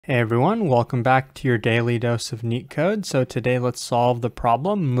Hey everyone, welcome back to your daily dose of Neetcode. So today let's solve the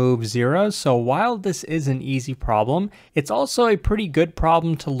problem move zeros. So while this is an easy problem, it's also a pretty good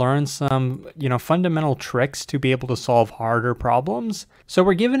problem to learn some, fundamental tricks to be able to solve harder problems. So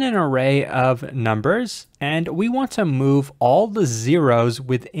we're given an array of numbers and we want to move all the zeros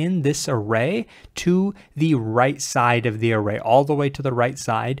within this array to the right side of the array, all the way to the right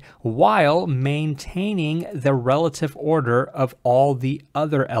side, while maintaining the relative order of all the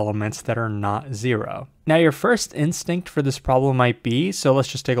other elements that are not zero. Now your first instinct for this problem might be, so let's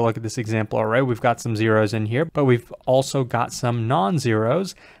just take a look at this example array. We've got some zeros in here, but we've also got some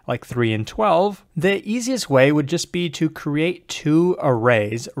non-zeros like 3 and 12. The easiest way would just be to create two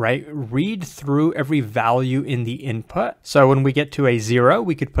arrays, right? Read through every value in the input. So when we get to a 0,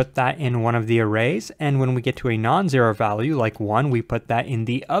 we could put that in one of the arrays. And when we get to a non-zero value like 1, we put that in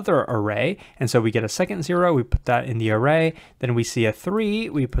the other array. And so we get a second 0, we put that in the array. Then we see a 3,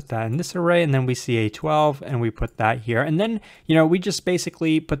 we put that in this array. And then we see a 12 and we put that here. And then, we just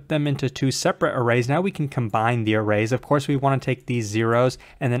basically put them into two separate arrays. Now we can combine the arrays. Of course, we want to take these zeros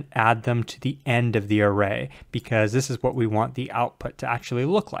and then add them to the end of the array, because this is what we want the output to actually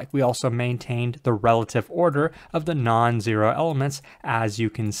look like. We also maintained the relative order of the non-zero elements, as you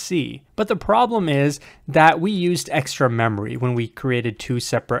can see. But the problem is that we used extra memory when we created two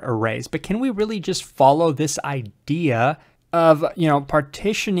separate arrays. But can we really just follow this idea of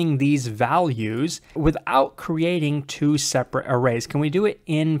partitioning these values without creating two separate arrays? Can we do it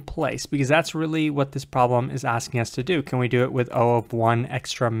in place? Because that's really what this problem is asking us to do. Can we do it with O of 1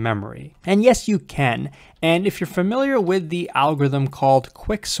 extra memory? And yes, you can. And if you're familiar with the algorithm called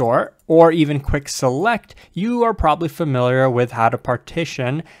quicksort or even quick select, you are probably familiar with how to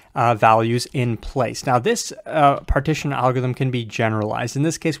partition values in place. Now this partition algorithm can be generalized. In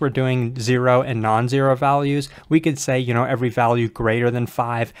this case, we're doing 0 and non-zero values. We could say, every value greater than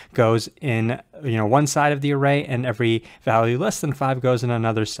 5 goes in one side of the array, and every value less than 5 goes in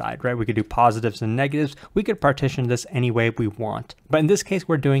another side, right? We could do positives and negatives. We could partition this any way we want. But in this case,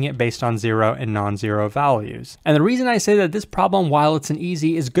 we're doing it based on 0 and non-zero values. And the reason I say that this problem, while it's an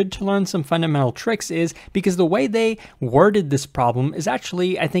easy, is good to learn some fundamental tricks is because the way they worded this problem is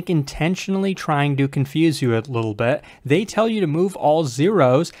actually, I think, intentionally trying to confuse you a little bit. They tell you to move all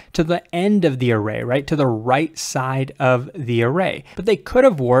zeros to the end of the array, right? To the right side of the array. But they could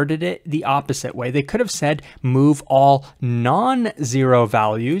have worded it the opposite way. They could have said move all non-zero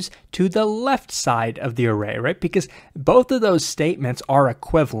values to the left side of the array, right? Because both of those statements are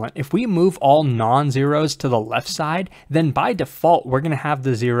equivalent. If we move all non-zeros to the left side, then by default, we're going to have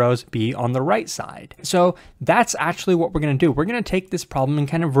the zeros be on the right side. So that's actually what we're going to do. We're going to take this problem and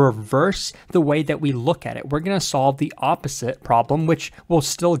kind of reverse the way that we look at it. We're going to solve the opposite problem, which will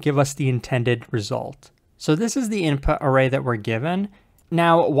still give us the intended result. So this is the input array that we're given.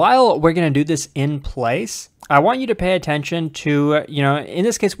 Now, while we're going to do this in place, I want you to pay attention to, in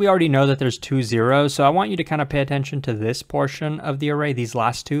this case, we already know that there's two zeros. So I want you to kind of pay attention to this portion of the array, these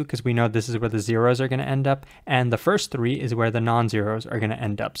last two, because we know this is where the zeros are going to end up. And the first 3 is where the non-zeros are going to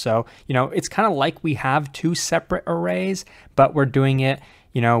end up. So, it's kind of like we have two separate arrays, but we're doing it,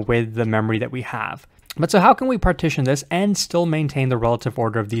 with the memory that we have. But so how can we partition this and still maintain the relative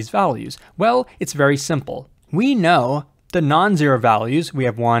order of these values? Well, it's very simple. We know the non-zero values, we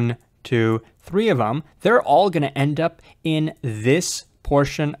have 1, 2, 3 of them, they're all going to end up in this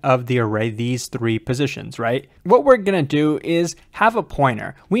portion of the array, these 3 positions, right? What we're going to do is have a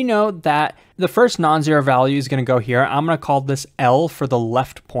pointer. We know that the first non-zero value is going to go here. I'm going to call this L for the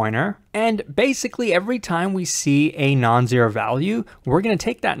left pointer. And basically every time we see a non-zero value, we're going to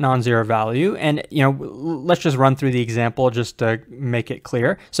take that non-zero value and, let's just run through the example just to make it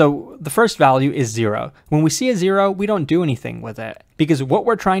clear. So the first value is 0. When we see a 0, we don't do anything with it, because what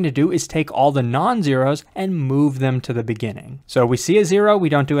we're trying to do is take all the non-zeros and move them to the beginning. So we see a 0, we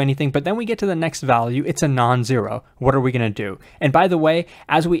don't do anything, but then we get to the next value, it's a non-zero. What are we going to do? And by the way,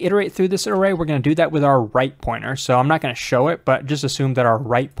 as we iterate through this array, we're going to do that with our right pointer. So I'm not going to show it, but just assume that our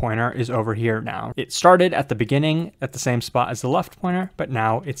right pointer is over here now. It started at the beginning at the same spot as the left pointer, but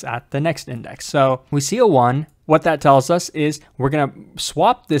now it's at the next index. So we see a 1. What that tells us is we're going to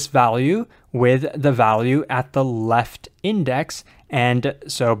swap this value with the value at the left index. And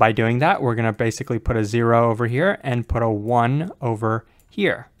so by doing that, we're going to basically put a 0 over here and put a 1 over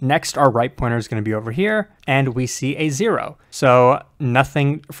here. Next, our right pointer is going to be over here, and we see a 0. So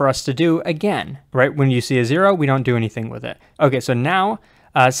nothing for us to do again, right? When you see a 0, we don't do anything with it. Okay, so now,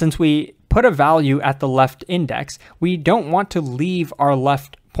 since we put a value at the left index, we don't want to leave our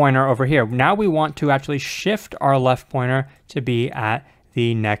left pointer over here. Now we want to actually shift our left pointer to be at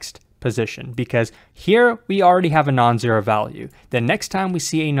the next position, because Here, we already have a non-zero value. The next time we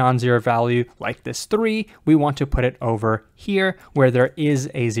see a non-zero value like this 3, we want to put it over here where there is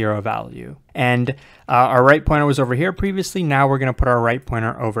a 0 value. And our right pointer was over here previously. Now we're going to put our right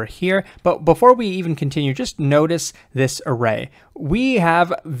pointer over here. But before we even continue, just notice this array. We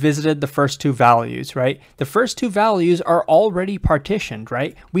have visited the first 2 values, right? The first 2 values are already partitioned,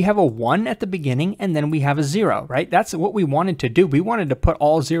 right? We have a 1 at the beginning and then we have a 0, right? That's what we wanted to do. We wanted to put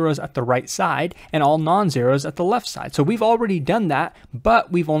all zeros at the right side and all non-zeros at the left side. So we've already done that,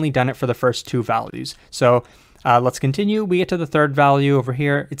 but we've only done it for the first 2 values. So let's continue. We get to the third value over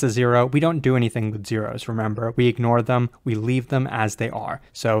here. It's a 0. We don't do anything with zeros, remember. We ignore them. We leave them as they are.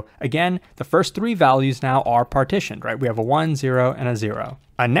 So again, the first 3 values now are partitioned, right? We have a 1, 0, and a 0.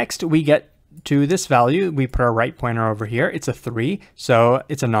 Next, we get to this value. We put our right pointer over here. It's a 3, so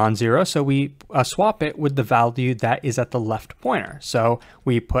it's a non-zero. So we swap it with the value that is at the left pointer. So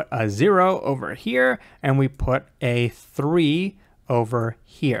we put a 0 over here, and we put a 3 over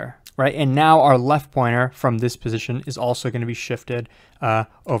here. Right, and now our left pointer from this position is also going to be shifted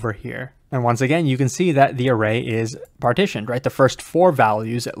over here. And once again, you can see that the array is partitioned, right? The first 4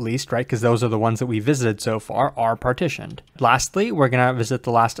 values at least, right? Because those are the ones that we visited so far are partitioned. Lastly, we're going to visit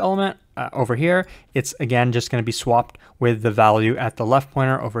the last element over here. It's again just going to be swapped with the value at the left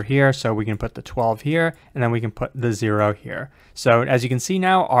pointer over here. So we can put the 12 here and then we can put the 0 here. So as you can see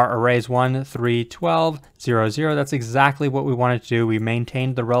now, our array is 1, 3, 12, 0, 0. That's exactly what we wanted to do. We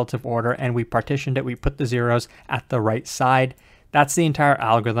maintained the relative order and we partitioned it. We put the zeros at the right side. That's the entire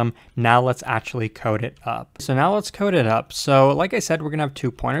algorithm. Now let's actually code it up. So now let's code it up. So like I said, we're going to have 2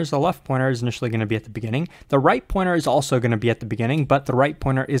 pointers. The left pointer is initially going to be at the beginning. The right pointer is also going to be at the beginning, but the right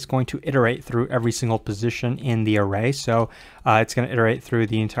pointer is going to iterate through every single position in the array. So it's going to iterate through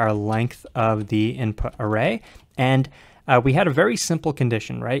the entire length of the input array. And we had a very simple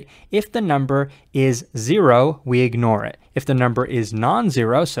condition, right? If the number is 0, we ignore it. If the number is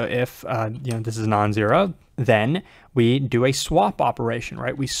non-zero, so if this is non-zero, then we do a swap operation,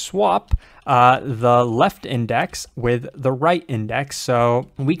 right? We swap the left index with the right index. So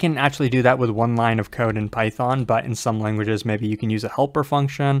we can actually do that with 1 line of code in Python, but in some languages, maybe you can use a helper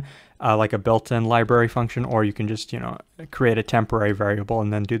function, like a built-in library function, or you can just, create a temporary variable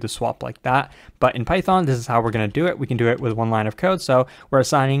and then do the swap like that. But in Python, this is how we're going to do it. We can do it with 1 line of code. So we're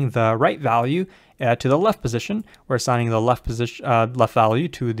assigning the right value to the left position. We're assigning the left value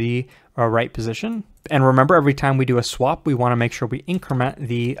to the right position. And remember, every time we do a swap, we want to make sure we increment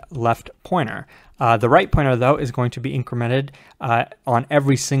the left pointer. The right pointer, though, is going to be incremented on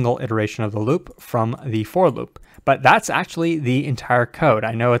every single iteration of the loop from the for loop. But that's actually the entire code.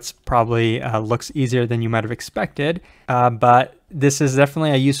 I know it's probably looks easier than you might have expected, but this is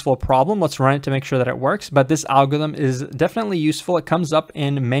definitely a useful problem. Let's run it to make sure that it works. But this algorithm is definitely useful. It comes up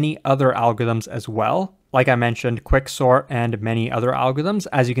in many other algorithms as well. Like I mentioned, quicksort and many other algorithms.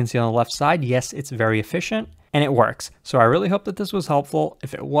 As you can see on the left side, yes, it's very efficient and it works. So I really hope that this was helpful.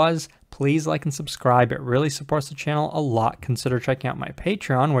 If it was, please like and subscribe. It really supports the channel a lot. Consider checking out my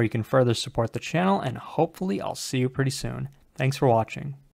Patreon where you can further support the channel, and hopefully I'll see you pretty soon. Thanks for watching.